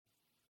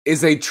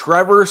Is a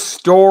Trevor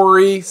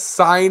Story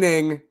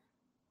signing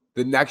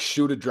the next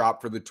shoe to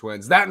drop for the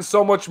Twins? That and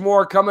so much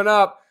more coming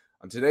up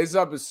on today's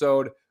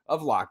episode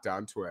of Locked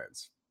On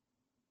Twins.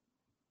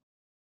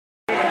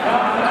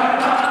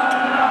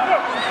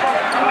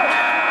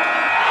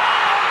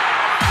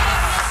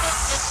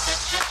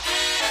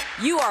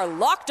 You are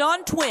Locked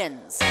On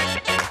Twins,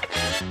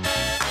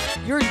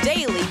 your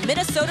daily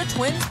Minnesota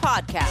Twins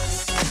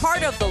podcast,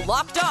 part of the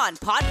Locked On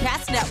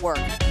Podcast Network,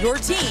 your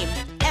team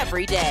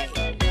every day.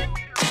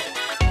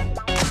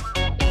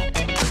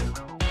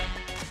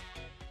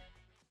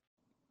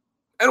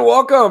 And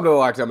welcome to the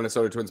Locked On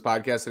Minnesota Twins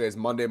podcast. Today is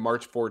Monday,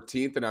 March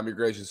 14th, and I'm your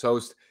gracious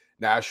host,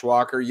 Nash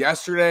Walker.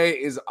 Yesterday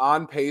is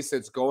on pace.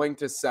 It's going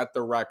to set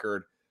the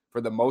record for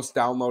the most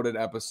downloaded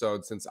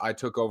episode since I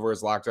took over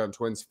as Locked On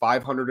Twins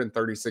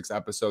 536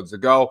 episodes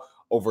ago,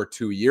 over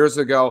 2 years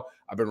ago.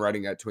 I've been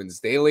writing at Twins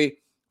Daily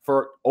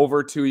for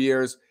over 2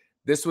 years.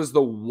 This was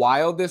the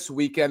wildest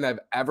weekend I've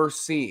ever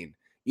seen,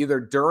 either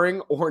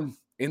during or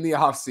in the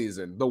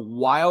offseason. The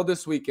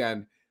wildest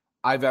weekend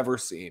I've ever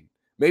seen,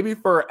 maybe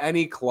for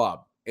any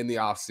club in the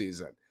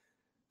offseason.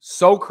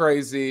 So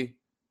crazy.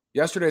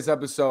 Yesterday's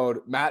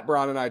episode, Matt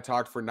Brown and I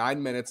talked for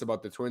 9 minutes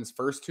about the Twins'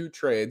 first two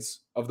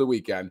trades of the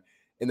weekend.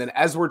 And then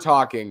as we're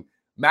talking,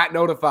 Matt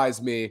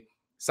notifies me,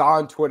 saw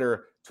on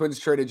Twitter, Twins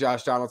traded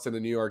Josh Donaldson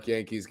to New York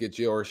Yankees, get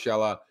Gio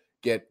Urshela,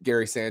 get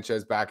Gary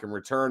Sanchez back in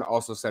return,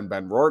 also send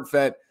Ben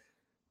Rortvedt.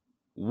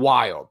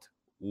 Wild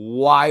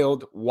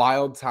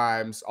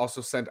times.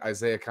 Also sent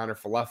Isaiah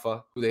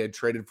Kiner-Falefa, who they had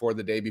traded for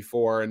the day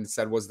before and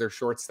said was their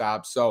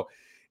shortstop. So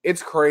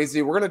it's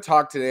crazy. We're going to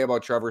talk today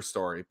about Trevor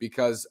Story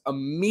because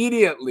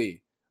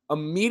immediately,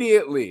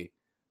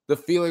 the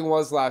feeling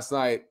was last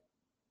night,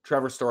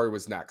 Trevor Story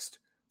was next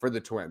for the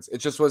Twins. It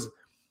just was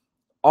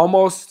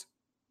almost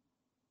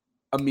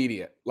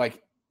immediate,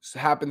 like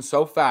happened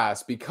so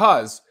fast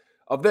because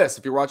of this.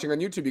 If you're watching on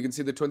YouTube, you can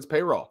see the Twins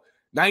payroll,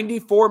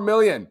 $94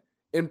 million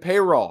in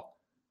payroll.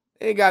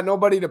 They ain't got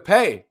nobody to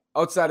pay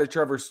outside of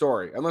Trevor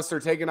Story unless they're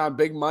taking on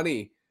big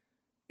money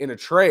in a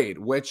trade,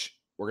 which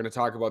we're going to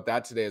talk about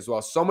that today as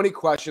well. So many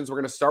questions. We're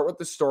going to start with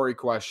the Story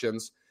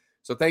questions.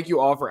 So thank you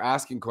all for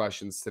asking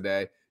questions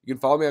today. You can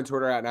follow me on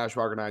Twitter at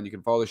NashWalker9. You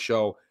can follow the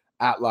show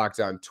at Locked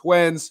On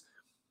Twins.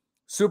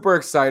 Super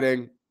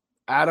exciting.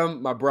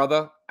 Adam, my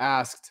brother,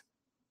 asked,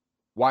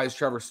 why is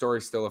Trevor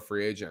Story still a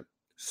free agent?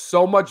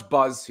 So much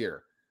buzz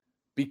here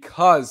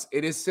because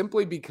it is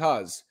simply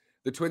because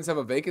the Twins have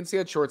a vacancy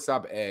at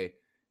shortstop, A,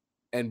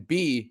 and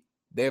B,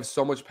 they have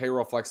so much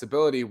payroll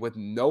flexibility with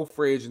no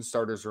free agent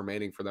starters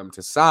remaining for them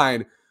to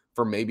sign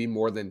for maybe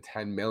more than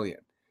 $10 million,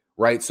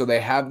 right? So they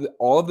have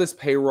all of this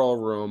payroll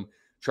room.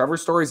 Trevor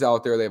Story's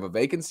out there. They have a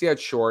vacancy at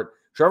short.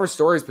 Trevor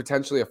Story is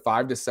potentially a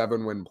 5 to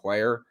 7 win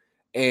player,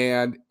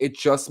 and it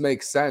just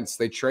makes sense.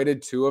 They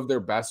traded two of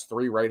their best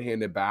three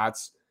right-handed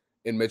bats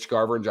in Mitch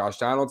Garver and Josh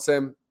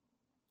Donaldson,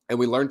 and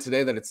we learned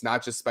today that it's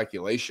not just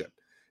speculation.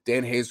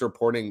 Dan Hayes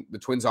reporting the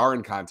Twins are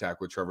in contact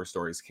with Trevor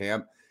Story's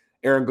camp.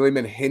 Aaron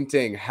Gleeman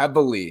hinting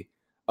heavily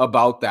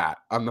about that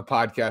on the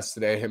podcast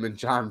today, him and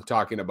John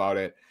talking about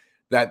it,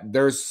 that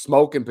there's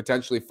smoke and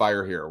potentially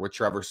fire here with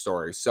Trevor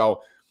Story.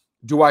 So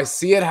do I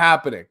see it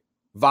happening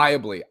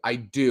viably? I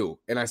do.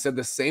 And I said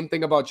the same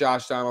thing about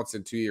Josh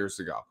Donaldson 2 years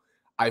ago.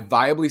 I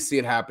viably see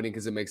it happening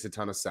because it makes a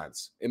ton of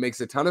sense. It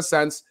makes a ton of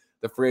sense.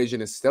 The free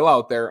agent is still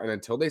out there, and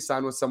until they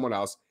sign with someone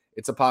else,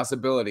 it's a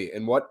possibility.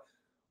 And what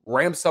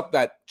ramps up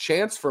that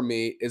chance for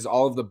me is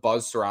all of the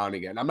buzz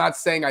surrounding it. And I'm not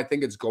saying I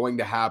think it's going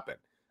to happen.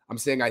 I'm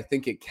saying I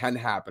think it can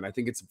happen. I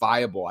think it's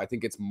viable. I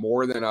think it's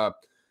more than a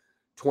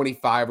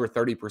 25 or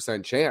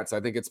 30% chance. I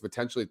think it's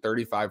potentially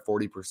 35,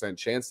 40%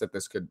 chance that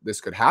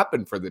this could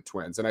happen for the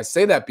Twins. And I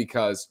say that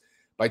because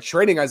by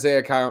trading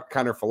Isaiah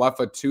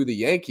Kiner-Falefa to the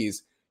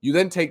Yankees, you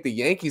then take the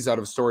Yankees out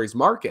of Story's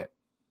market.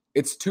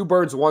 It's two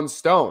birds, one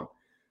stone.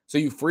 So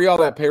you free all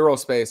that payroll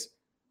space.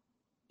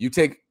 You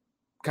take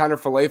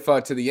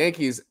Kiner-Falefa to the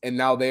Yankees, and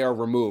now they are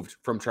removed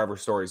from Trevor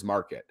Story's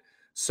market.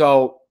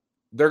 So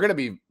they're going to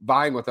be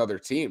vying with other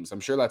teams. I'm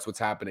sure that's what's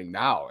happening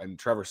now, and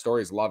Trevor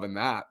Story's loving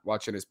that,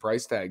 watching his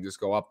price tag just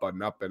go up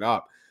and up and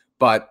up.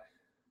 But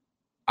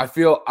I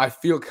feel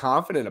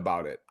confident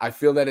about it. I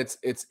feel that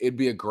it'd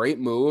be a great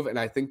move, and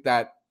I think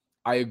that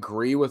I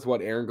agree with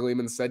what Aaron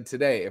Gleeman said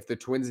today. If the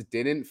Twins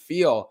didn't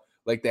feel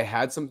like they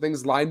had some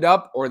things lined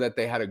up or that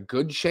they had a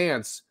good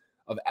chance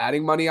of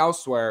adding money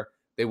elsewhere,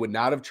 they would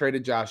not have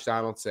traded Josh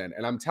Donaldson.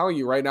 And I'm telling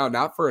you right now,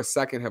 not for a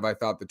second have I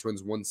thought the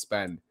Twins wouldn't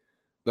spend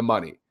the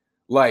money.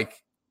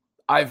 Like,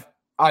 I've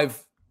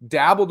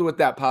dabbled with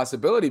that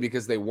possibility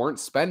because they weren't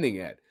spending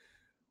it.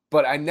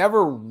 But I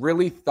never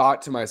really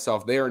thought to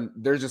myself, they're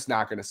just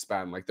not going to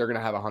spend. Like, they're going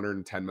to have a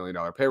 $110 million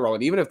payroll.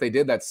 And even if they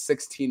did, that's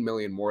 $16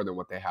 million more than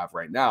what they have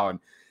right now. And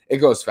it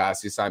goes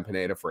fast. You sign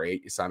Pineda for $8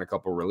 million. You sign a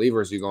couple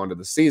relievers. You go into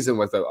the season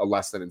with a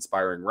less than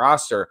inspiring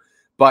roster.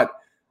 But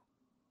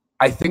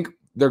I think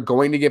they're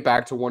going to get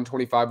back to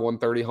 125,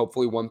 130,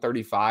 hopefully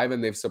 135,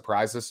 and they've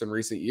surprised us in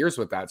recent years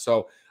with that.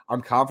 So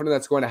I'm confident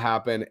that's going to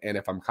happen, and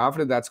if I'm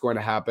confident that's going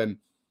to happen,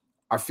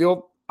 I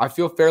feel I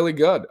feel fairly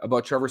good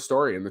about Trevor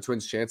Story and the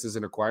Twins' chances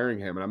in acquiring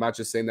him. And I'm not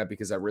just saying that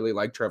because I really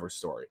like Trevor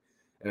Story,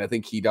 and I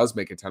think he does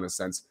make a ton of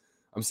sense.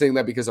 I'm saying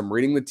that because I'm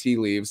reading the tea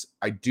leaves.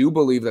 I do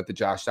believe that the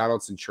Josh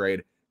Donaldson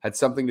trade had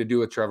something to do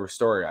with Trevor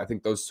Story. I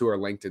think those two are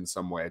linked in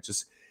some way.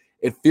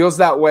 It feels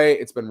that way.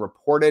 It's been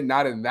reported,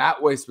 not in that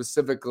way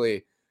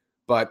specifically,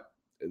 but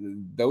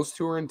those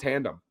two are in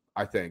tandem,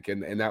 I think.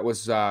 And that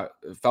was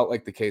felt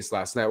like the case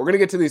last night. We're going to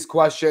get to these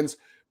questions.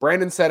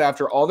 Brandon said,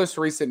 after all this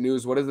recent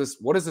news, what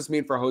does this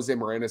mean for Jose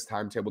Miranda's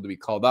timetable to be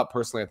called up?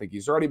 Personally, I think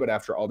he's ready, but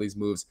after all these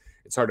moves,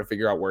 it's hard to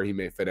figure out where he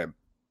may fit in.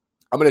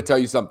 I'm going to tell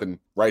you something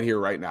right here,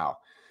 right now.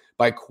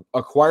 By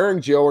acquiring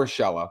Gio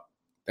Urshela,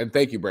 and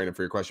thank you, Brandon,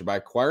 for your question. By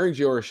acquiring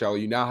Gio Urshela,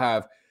 you now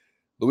have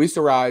Luis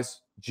Arraez,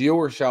 Gio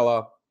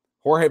Urshela,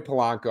 Jorge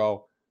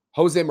Polanco,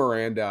 Jose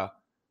Miranda,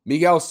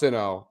 Miguel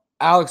Sano,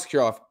 Alex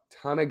Kirilloff,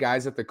 ton of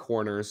guys at the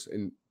corners,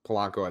 and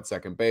Polanco at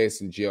second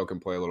base, and Gio can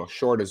play a little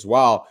short as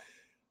well.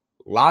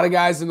 A lot of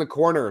guys in the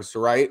corners,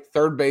 right?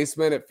 Third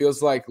baseman, it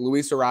feels like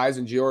Luis Arraez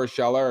and Gio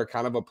Urshela are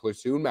kind of a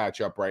platoon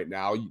matchup right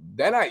now.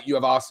 Then you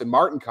have Austin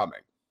Martin coming,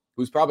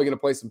 who's probably going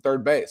to play some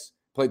third base,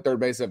 played third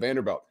base at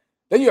Vanderbilt.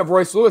 Then you have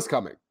Royce Lewis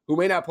coming, who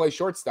may not play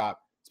shortstop,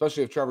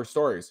 especially if Trevor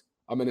Story's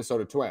a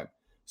Minnesota Twin.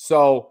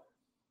 So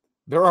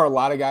there are a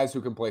lot of guys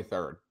who can play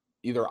third,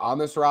 either on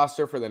this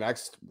roster for the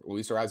next.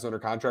 Luis Arraez is under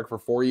contract for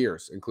 4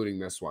 years, including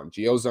this one.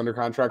 Gio's under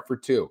contract for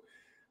 2.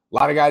 A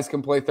lot of guys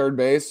can play third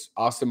base.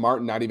 Austin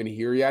Martin, not even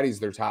here yet. He's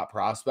their top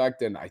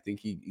prospect, and I think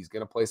he's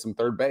going to play some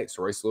third base.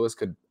 Royce Lewis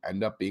could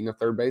end up being a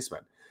third baseman.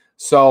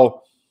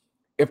 So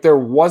if there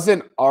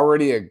wasn't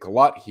already a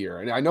glut here,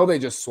 and I know they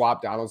just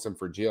swapped Donaldson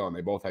for Gio, and they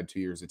both had 2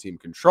 years of team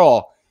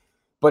control,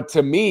 but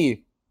to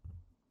me,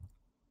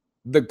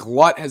 the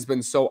glut has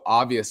been so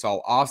obvious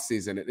all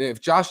offseason.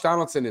 If Josh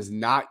Donaldson is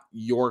not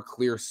your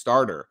clear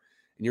starter,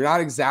 and you're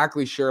not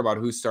exactly sure about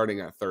who's starting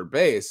at third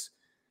base,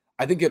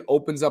 I think it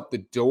opens up the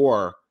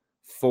door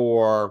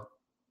for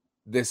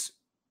this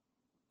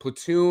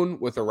platoon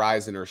with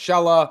Arraez and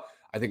Urshela.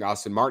 I think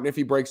Austin Martin, if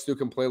he breaks through,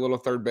 can play a little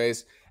third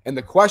base. And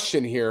the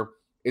question here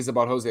is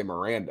about Jose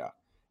Miranda.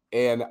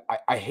 And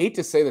I hate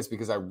to say this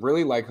because I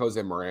really like Jose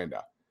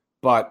Miranda,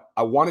 but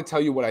I want to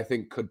tell you what I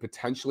think could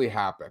potentially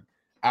happen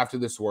after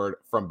this word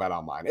from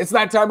BetOnline. It's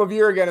that time of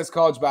year again as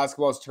college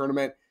basketball's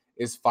tournament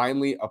is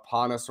finally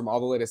upon us. From all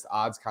the latest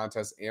odds,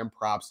 contests, and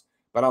props,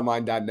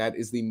 BetOnline.net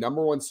is the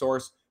 #1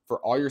 source for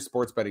all your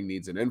sports betting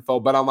needs and info.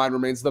 BetOnline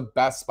remains the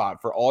best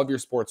spot for all of your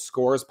sports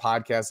scores,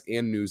 podcasts,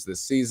 and news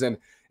this season.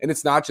 And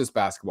it's not just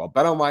basketball.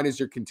 BetOnline is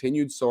your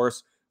continued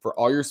source for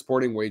all your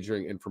sporting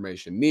wagering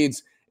information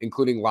needs,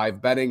 including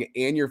live betting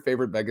and your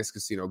favorite Vegas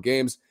casino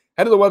games.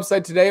 Head to the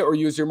website today or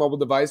use your mobile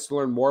device to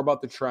learn more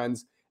about the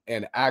trends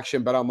and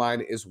action.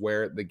 BetOnline is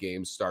where the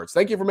game starts.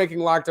 Thank you for making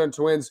Locked On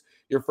Twins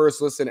your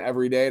first listen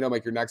every day. And I'll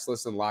make your next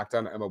listen Locked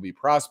On MLB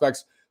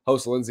Prospects.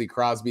 Host Lindsey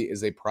Crosby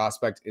is a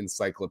prospect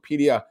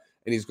encyclopedia,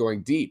 and he's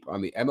going deep on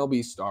the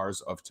MLB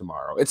stars of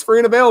tomorrow. It's free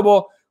and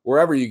available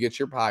wherever you get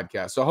your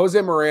podcast. So Jose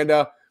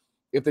Miranda,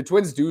 if the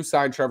Twins do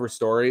sign Trevor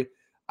Story,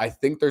 I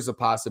think there's a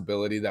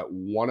possibility that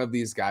one of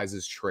these guys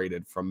is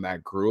traded from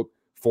that group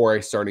for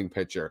a starting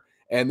pitcher.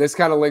 And this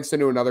kind of links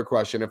into another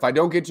question. If I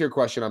don't get to your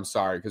question, I'm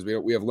sorry, because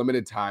we have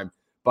limited time.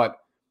 But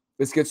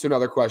this gets to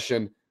another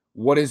question.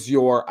 What is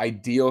your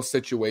ideal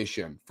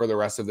situation for the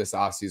rest of this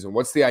offseason?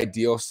 What's the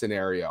ideal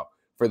scenario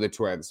for the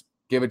Twins?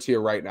 Give it to you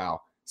right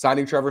now.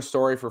 Signing Trevor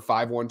Story for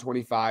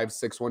 5/125,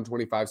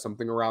 6/125,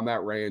 something around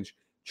that range.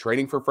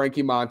 Trading for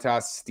Frankie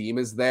Montas. Steam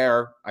is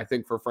there, I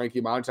think, for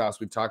Frankie Montas.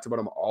 We've talked about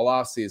him all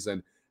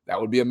offseason. That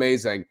would be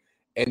amazing.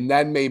 And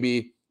then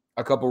maybe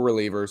a couple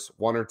relievers,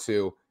 1 or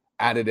 2,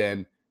 added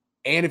in.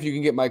 And if you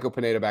can get Michael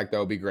Pineda back, that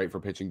would be great for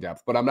pitching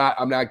depth. But I'm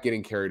not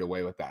getting carried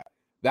away with that.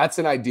 That's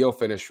an ideal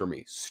finish for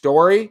me.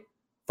 Story,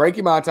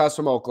 Frankie Montas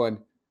from Oakland,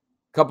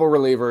 couple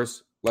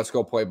relievers. Let's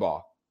go play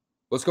ball.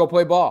 Let's go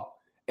play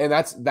ball. And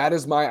that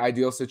is my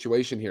ideal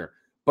situation here.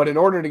 But in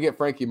order to get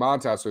Frankie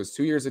Montas, who has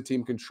 2 years of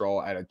team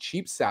control at a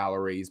cheap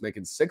salary, he's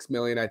making $6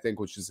 million, I think,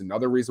 which is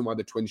another reason why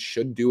the Twins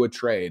should do a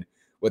trade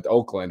with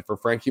Oakland for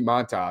Frankie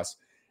Montas,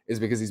 is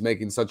because he's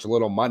making such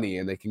little money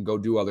and they can go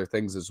do other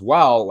things as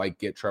well, like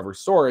get Trevor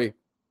Story.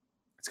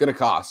 It's going to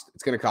cost.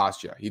 It's going to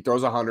cost you. He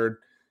throws 100,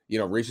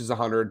 reaches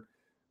 100.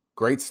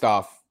 Great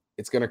stuff.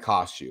 It's going to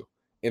cost you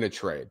in a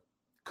trade.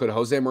 Could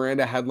Jose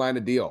Miranda headline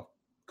a deal?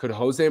 Could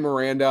Jose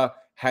Miranda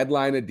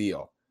headline a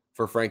deal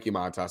for Frankie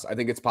Montas? I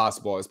think it's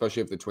possible,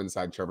 especially if the Twins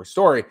sign Trevor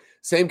Story.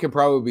 Same can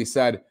probably be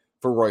said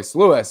for Royce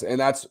Lewis. And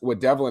that's what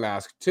Devlin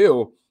asked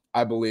too,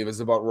 I believe,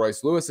 is about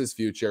Royce Lewis's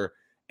future.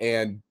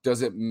 And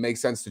does it make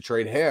sense to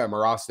trade him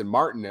or Austin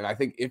Martin? And I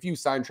think if you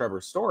sign Trevor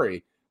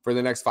Story for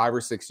the next 5 or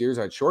 6 years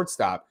at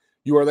shortstop,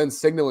 you are then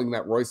signaling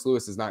that Royce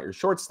Lewis is not your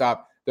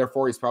shortstop.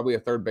 Therefore, he's probably a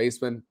third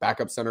baseman,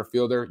 backup center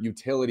fielder,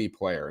 utility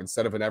player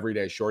instead of an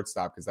everyday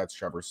shortstop, because that's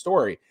Trevor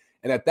Story.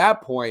 And at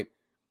that point,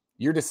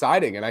 you're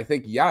deciding. And I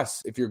think,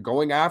 yes, if you're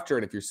going after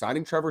it, if you're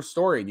signing Trevor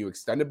Story and you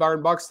extended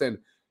Byron Buxton,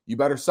 you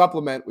better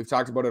supplement. We've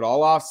talked about it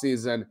all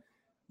offseason.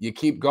 You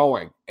keep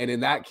going. And in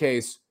that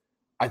case,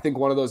 I think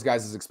one of those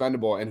guys is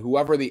expendable. And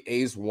whoever the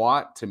A's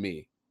want, to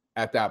me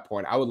at that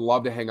point, I would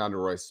love to hang on to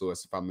Royce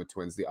Lewis if I'm the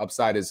Twins. The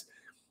upside is,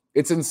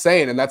 it's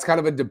insane. And that's kind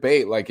of a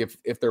debate. Like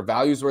if their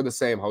values were the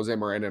same, Jose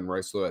Miranda and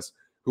Royce Lewis,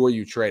 who are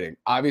you trading?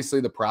 Obviously,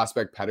 the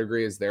prospect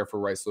pedigree is there for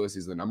Royce Lewis.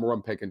 He's the number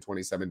one pick in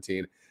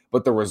 2017.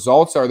 But the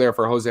results are there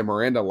for Jose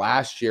Miranda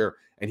last year,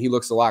 and he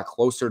looks a lot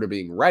closer to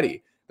being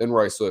ready than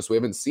Royce Lewis. We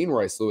haven't seen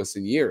Royce Lewis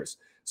in years.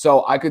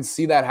 So I could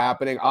see that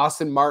happening.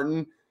 Austin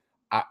Martin,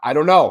 I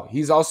don't know.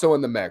 He's also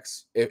in the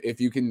mix. If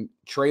you can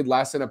trade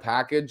less in a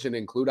package and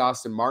include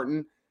Austin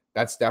Martin,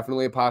 that's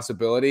definitely a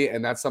possibility,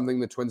 and that's something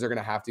the Twins are going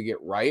to have to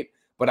get right.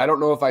 But I don't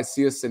know if I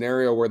see a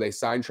scenario where they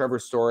sign Trevor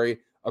Story,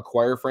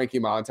 acquire Frankie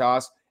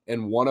Montas,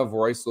 and one of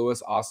Royce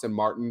Lewis, Austin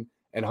Martin,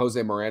 and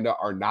Jose Miranda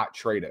are not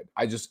traded.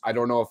 I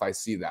don't know if I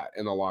see that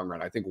in the long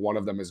run. I think one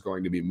of them is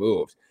going to be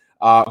moved.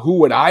 Who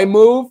would I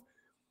move?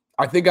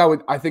 I think I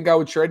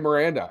would trade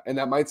Miranda, and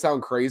that might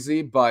sound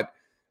crazy, but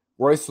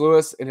Royce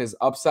Lewis and his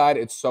upside,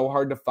 it's so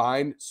hard to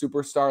find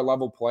superstar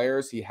level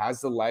players. He has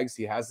the legs,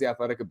 he has the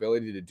athletic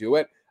ability to do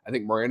it. I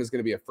think Miranda's going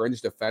to be a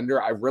fringe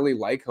defender. I really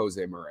like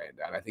Jose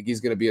Miranda, and I think he's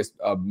going to be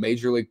a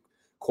major league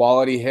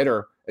quality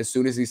hitter as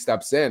soon as he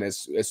steps in,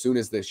 as soon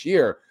as this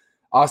year.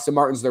 Austin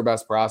Martin's their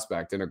best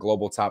prospect and a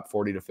global top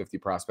 40 to 50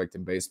 prospect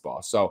in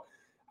baseball. So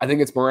I think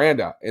it's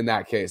Miranda in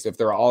that case. If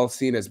they're all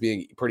seen as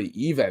being pretty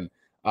even,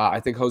 I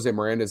think Jose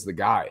Miranda is the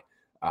guy.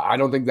 I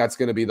don't think that's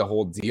going to be the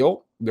whole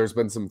deal. There's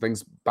been some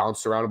things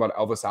bounced around about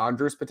Elvis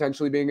Andrus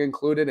potentially being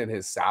included and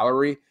his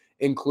salary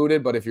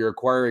included. But if you're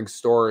acquiring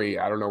Story,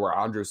 I don't know where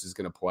Andrus is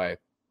going to play.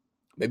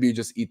 Maybe you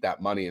just eat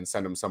that money and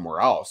send him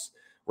somewhere else,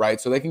 right?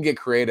 So they can get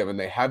creative, and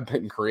they have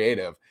been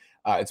creative.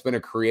 It's been a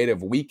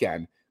creative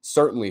weekend,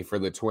 certainly for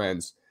the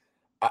Twins.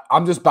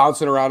 I'm just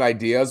bouncing around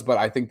ideas, but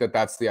I think that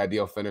that's the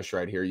ideal finish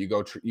right here. You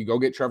go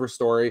get Trevor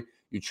Story,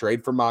 you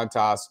trade for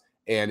Montas,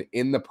 and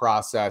in the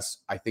process,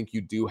 I think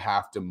you do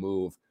have to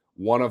move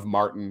one of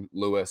Martin,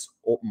 Lewis,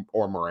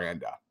 or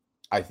Miranda,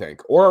 I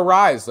think. Or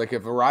Arise. Like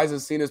if Arise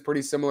is seen as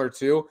pretty similar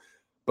too.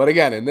 But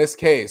again, in this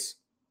case,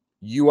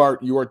 you are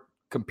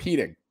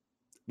competing.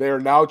 They are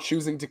now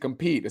choosing to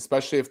compete,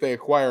 especially if they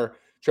acquire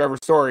Trevor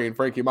Story and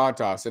Frankie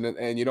Montas.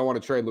 And you don't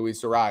want to trade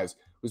Luis Arise,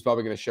 who's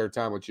probably going to share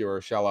time with Gio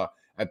Urshela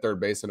at third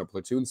base in a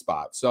platoon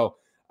spot. So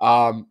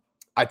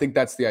I think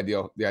that's the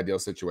ideal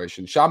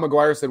situation. Sean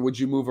McGuire said, would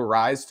you move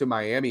Arise to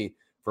Miami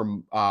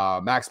from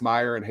Max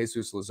Meyer and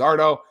Jesus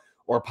Luzardo,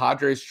 or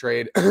Padres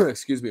trade,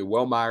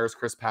 Will Myers,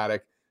 Chris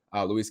Paddock,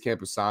 Luis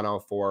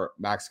Campusano for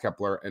Max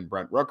Kepler and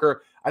Brent Rooker?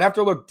 I'd have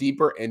to look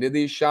deeper into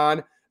these,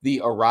 Sean. The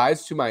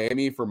Arise to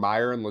Miami for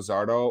Meyer and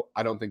Luzardo,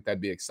 I don't think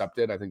that'd be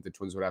accepted. I think the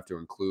Twins would have to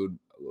include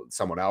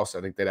someone else.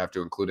 I think they'd have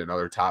to include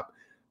another top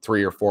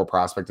 3 or 4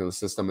 prospect in the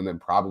system, and then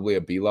probably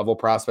a B-level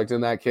prospect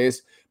in that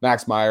case.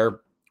 Max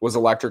Meyer was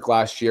electric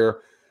last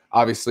year,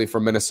 obviously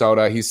from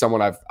Minnesota. He's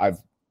someone I've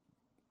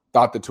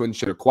thought the Twins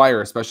should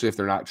acquire, especially if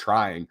they're not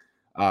trying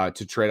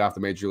to trade off the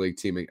major league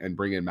team and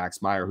bring in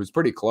Max Meyer, who's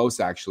pretty close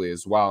actually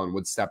as well, and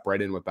would step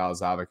right in with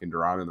Balazovic and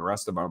Duran and the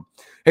rest of them.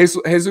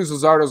 Jesus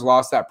Luzardo's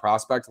lost that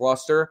prospect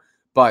luster,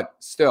 but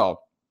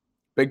still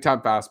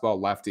big-time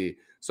fastball lefty.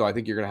 So I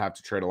think you're going to have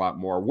to trade a lot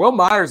more. Will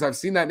Myers, I've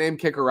seen that name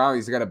kick around.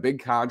 He's got a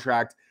big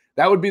contract.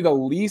 That would be the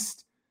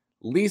least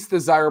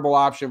desirable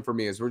option for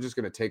me, is we're just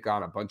going to take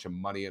on a bunch of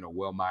money in a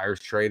Will Myers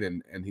trade,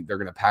 and they're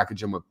going to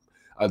package him with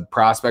a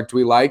prospect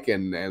we like,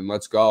 and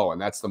let's go.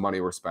 And that's the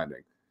money we're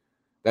spending.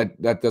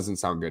 That doesn't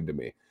sound good to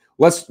me.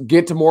 Let's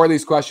get to more of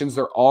these questions.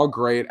 They're all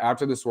great.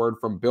 After this word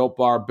from Built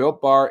Bar.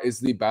 Built Bar is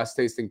the best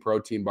tasting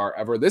protein bar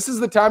ever. This is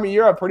the time of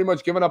year I've pretty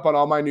much given up on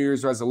all my New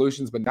Year's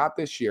resolutions, but not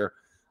this year.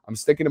 I'm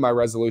sticking to my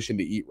resolution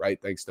to eat right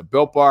thanks to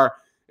Built Bar.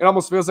 It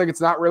almost feels like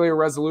it's not really a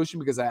resolution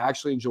because I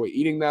actually enjoy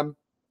eating them.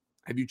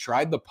 Have you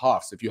tried the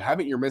Puffs? If you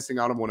haven't, you're missing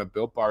out on one of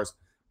Built Bar's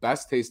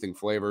best tasting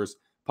flavors.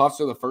 Puffs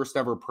are the first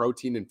ever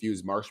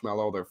protein-infused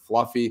marshmallow. They're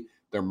fluffy.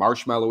 They're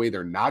marshmallowy.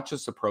 They're not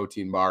just a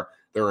protein bar.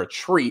 They're a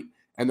treat,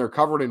 and they're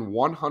covered in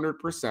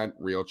 100%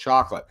 real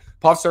chocolate.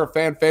 Puffs are a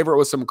fan favorite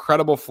with some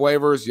incredible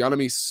flavors.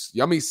 Yummy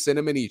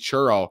cinnamony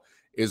churro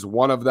is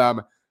one of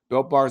them.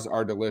 Built Bars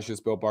are delicious.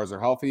 Built Bars are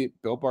healthy.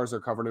 Built Bars are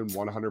covered in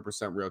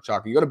 100% real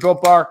chocolate. You go to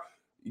Built Bar,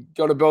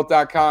 go to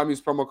Built.com,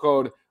 use promo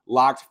code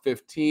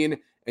LOCKED15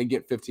 and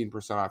get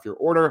 15% off your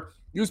order.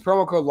 Use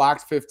promo code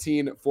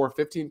LOCKED15 for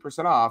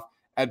 15% off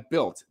at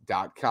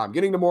Built.com.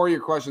 Getting to more of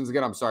your questions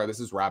again. I'm sorry, this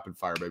is rapid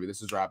fire, baby.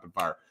 This is rapid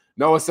fire.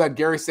 Noah said,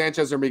 Gary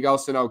Sanchez or Miguel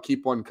Sano,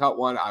 keep one, cut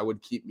one. I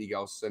would keep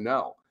Miguel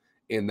Sano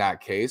in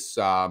that case.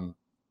 I'd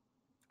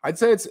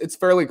say it's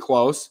fairly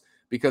close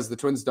because the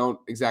Twins don't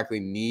exactly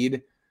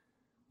need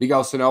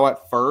Miguel Sano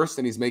at first,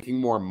 and he's making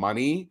more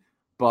money.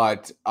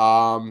 But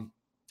I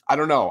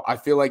don't know. I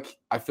feel like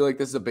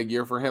this is a big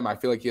year for him. I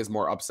feel like he has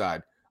more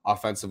upside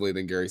offensively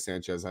than Gary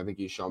Sanchez. I think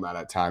he's shown that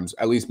at times,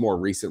 at least more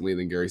recently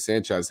than Gary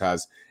Sanchez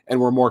has. And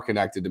we're more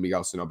connected to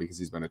Miguel Sano because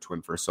he's been a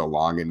Twin for so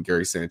long and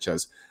Gary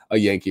Sanchez a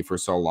Yankee for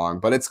so long.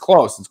 But it's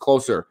close. It's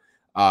closer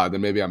than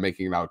maybe I'm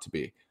making it out to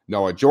be.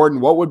 Noah Jordan,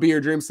 what would be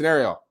your dream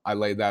scenario? I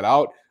laid that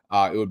out.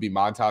 it would be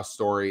Montas,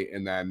 Story,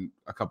 and then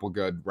a couple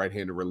good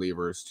right-handed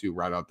relievers to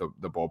round out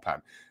the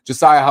bullpen.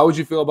 Josiah, how would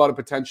you feel about a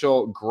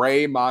potential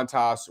Gray,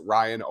 Montas,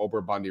 Ryan,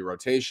 Ober, Bundy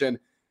rotation?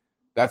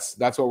 That's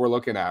what we're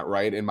looking at,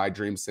 right? In my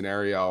dream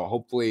scenario.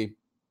 Hopefully,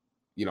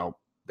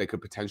 they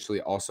could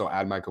potentially also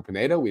add Michael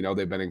Pineda. We know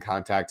they've been in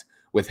contact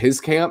with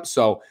his camp,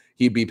 so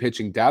he'd be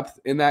pitching depth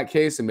in that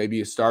case, and maybe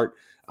you start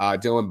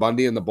Dylan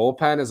Bundy in the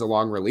bullpen as a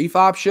long relief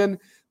option.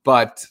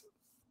 But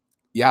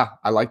yeah,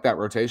 I like that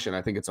rotation.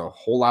 I think it's a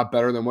whole lot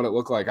better than what it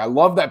looked like. I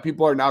love that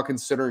people are now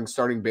considering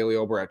starting Bailey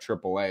Ober at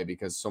AAA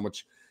because so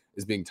much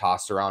is being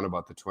tossed around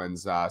about the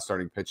Twins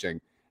starting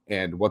pitching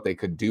and what they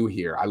could do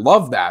here. I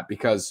love that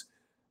because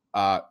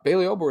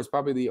Bailey Ober was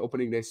probably the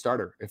opening day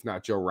starter, if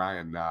not Joe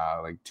Ryan,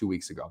 like 2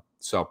 weeks ago.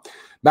 So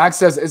Max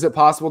says, is it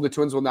possible the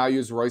Twins will now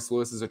use Royce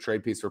Lewis as a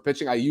trade piece for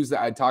pitching?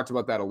 I talked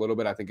about that a little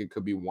bit. I think it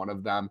could be one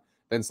of them.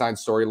 Then sign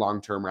Story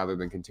long-term rather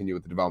than continue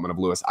with the development of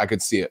Lewis. I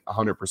could see it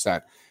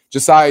 100%.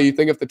 Josiah, you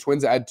think if the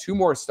Twins add 2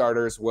 more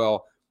starters,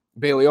 will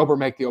Bailey Ober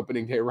make the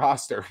opening day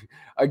roster?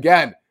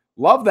 Again,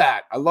 love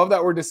that. I love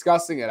that we're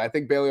discussing it. I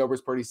think Bailey Ober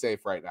is pretty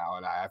safe right now,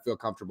 and I feel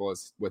comfortable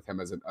with him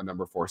as a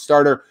number 4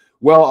 starter.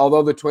 Well,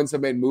 although the Twins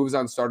have made moves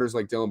on starters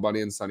like Dylan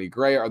Bundy and Sonny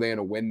Gray, are they in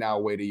a win now,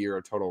 wait a year,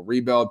 a total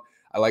rebuild?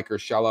 I like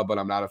Urshela, but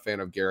I'm not a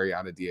fan of Gary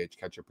on a DH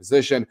catcher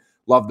position.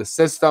 Love the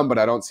system, but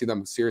I don't see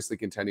them seriously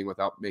contending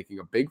without making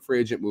a big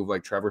free agent move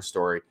like Trevor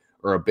Story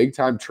or a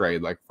big-time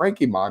trade like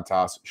Frankie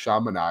Montas,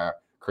 Sean Manaea,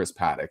 Chris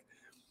Paddock.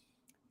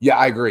 Yeah,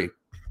 I agree.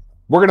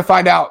 We're going to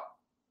find out.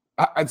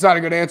 It's not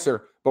a good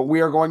answer, but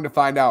we are going to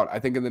find out, I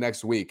think, in the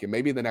next week and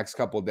maybe the next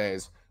couple of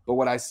days. But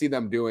what I see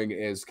them doing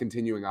is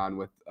continuing on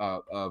with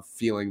a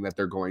feeling that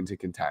they're going to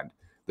contend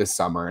this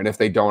summer. And if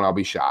they don't, I'll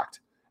be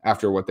shocked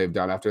after what they've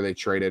done, after they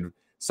traded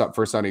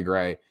for Sonny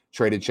Gray,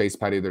 traded Chase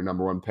Petty, their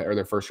number 1 pick or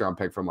their first-round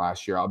pick from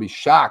last year. I'll be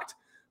shocked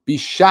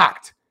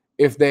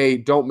if they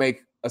don't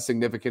make a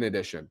significant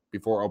addition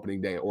before opening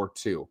day or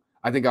 2.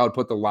 I think I would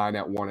put the line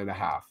at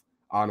 1.5.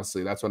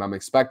 Honestly, that's what I'm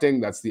expecting.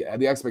 That's the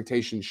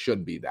expectation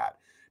should be that.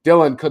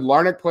 Dylan, could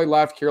Larnach play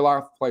left,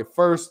 Kirilloff play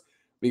first,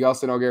 Miguel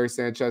Sano, Gary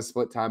Sanchez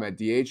split time at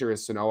DH, or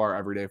is Sano our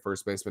everyday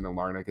first baseman and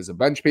Larnach is a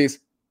bench piece?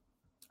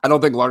 I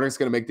don't think Larnach's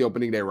going to make the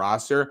opening day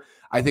roster.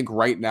 I think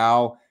right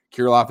now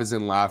Kirilloff is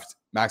in left,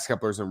 Max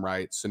Kepler's in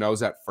right,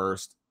 Sano's at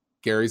first,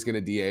 Gary's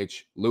going to DH,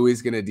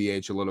 Louis going to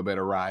DH a little bit,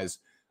 Arise,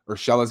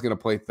 Urshela's going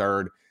to play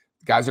third.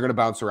 Guys are going to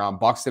bounce around.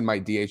 Buxton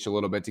might DH a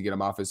little bit to get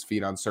him off his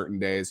feet on certain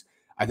days.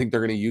 I think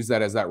they're going to use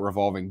that as that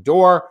revolving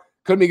door.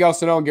 Could Miguel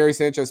Sano and Gary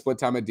Sanchez split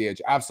time at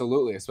DH?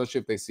 Absolutely,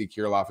 especially if they see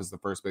Kirilloff as the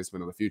first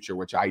baseman of the future,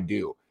 which I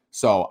do.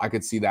 So I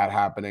could see that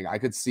happening. I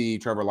could see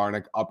Trevor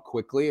Larnach up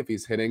quickly if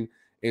he's hitting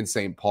in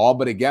St. Paul.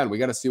 But again, we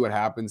got to see what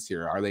happens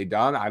here. Are they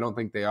done? I don't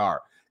think they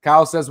are.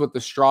 Kyle says, with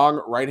the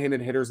strong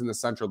right-handed hitters in the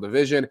Central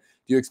Division, do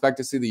you expect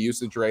to see the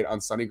usage rate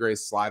on Sonny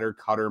Gray's slider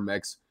cutter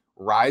mix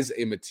rise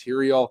a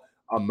material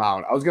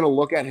amount? I was going to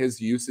look at his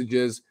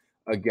usages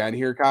again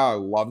here, Kyle. I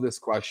love this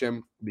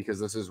question because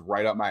this is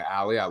right up my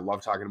alley. I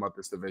love talking about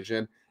this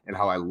division and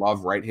how I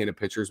love right-handed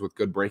pitchers with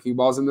good breaking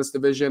balls in this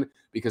division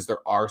because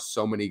there are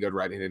so many good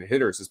right-handed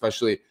hitters,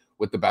 especially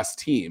with the best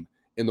team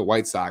in the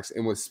White Sox.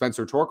 And with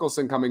Spencer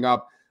Torkelson coming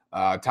up,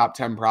 top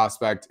 10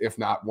 prospect, if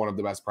not one of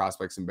the best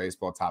prospects in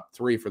baseball, top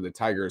 3 for the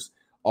Tigers,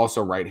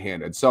 also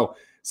right-handed. So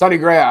Sonny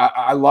Gray,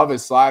 I love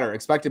his slider.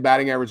 Expected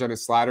batting average on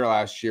his slider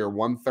last year,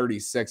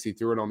 136. He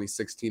threw it only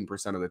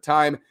 16% of the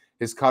time.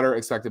 His cutter,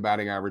 expected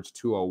batting average,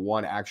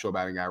 201. Actual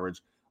batting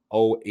average,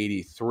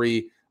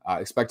 083.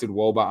 Expected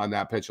WOBA on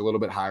that pitch a little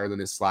bit higher than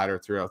his slider,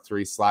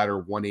 303. Slider,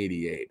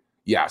 188.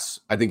 Yes,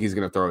 I think he's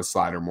going to throw his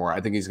slider more.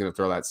 I think he's going to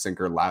throw that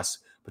sinker less,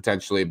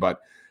 potentially.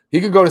 But he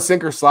could go to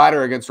sinker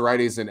slider against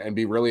righties and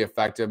be really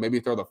effective.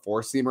 Maybe throw the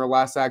 4-seamer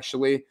less,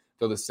 actually.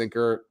 Throw the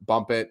sinker,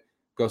 bump it,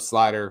 go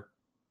slider,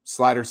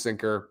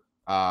 sinker,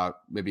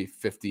 maybe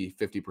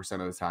 50%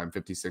 of the time,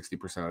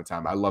 50-60% of the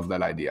time. I love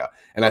that idea.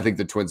 And I think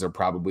the Twins are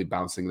probably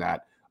bouncing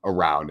that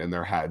around in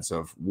their heads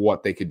of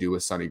what they could do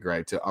with Sonny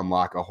Gray to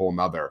unlock a whole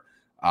nother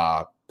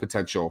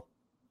potential,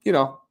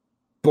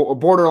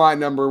 borderline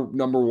number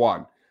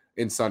 1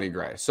 in Sonny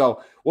Gray.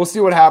 So we'll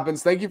see what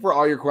happens. Thank you for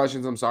all your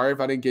questions. I'm sorry if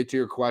I didn't get to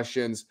your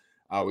questions.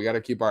 We got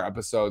to keep our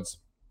episodes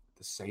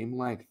the same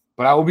length,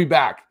 but I will be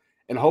back.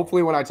 And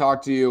hopefully when I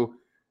talk to you,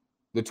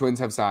 the Twins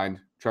have signed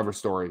Trevor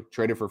Story,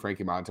 traded for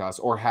Frankie Montas,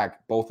 or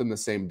heck, both in the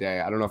same day.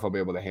 I don't know if I'll be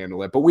able to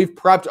handle it, but we've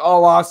prepped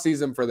all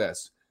offseason for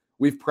this.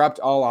 We've prepped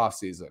all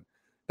offseason.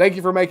 Thank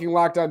you for making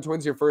Locked On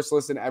Twins your first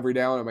listen every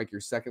day. I want to make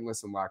your second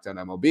listen Locked On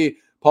MLB.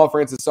 Paul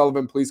Francis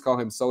Sullivan, please call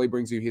him Sully,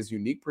 brings you his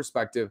unique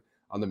perspective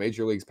on the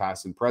major leagues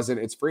past and present.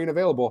 It's free and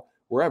available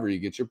wherever you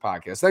get your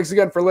podcast. Thanks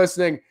again for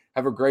listening.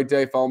 Have a great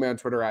day. Follow me on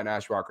Twitter at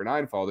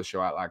NashWalker9. Follow the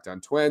show at Locked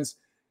On Twins.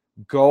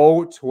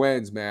 Go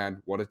Twins,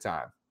 man. What a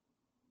time.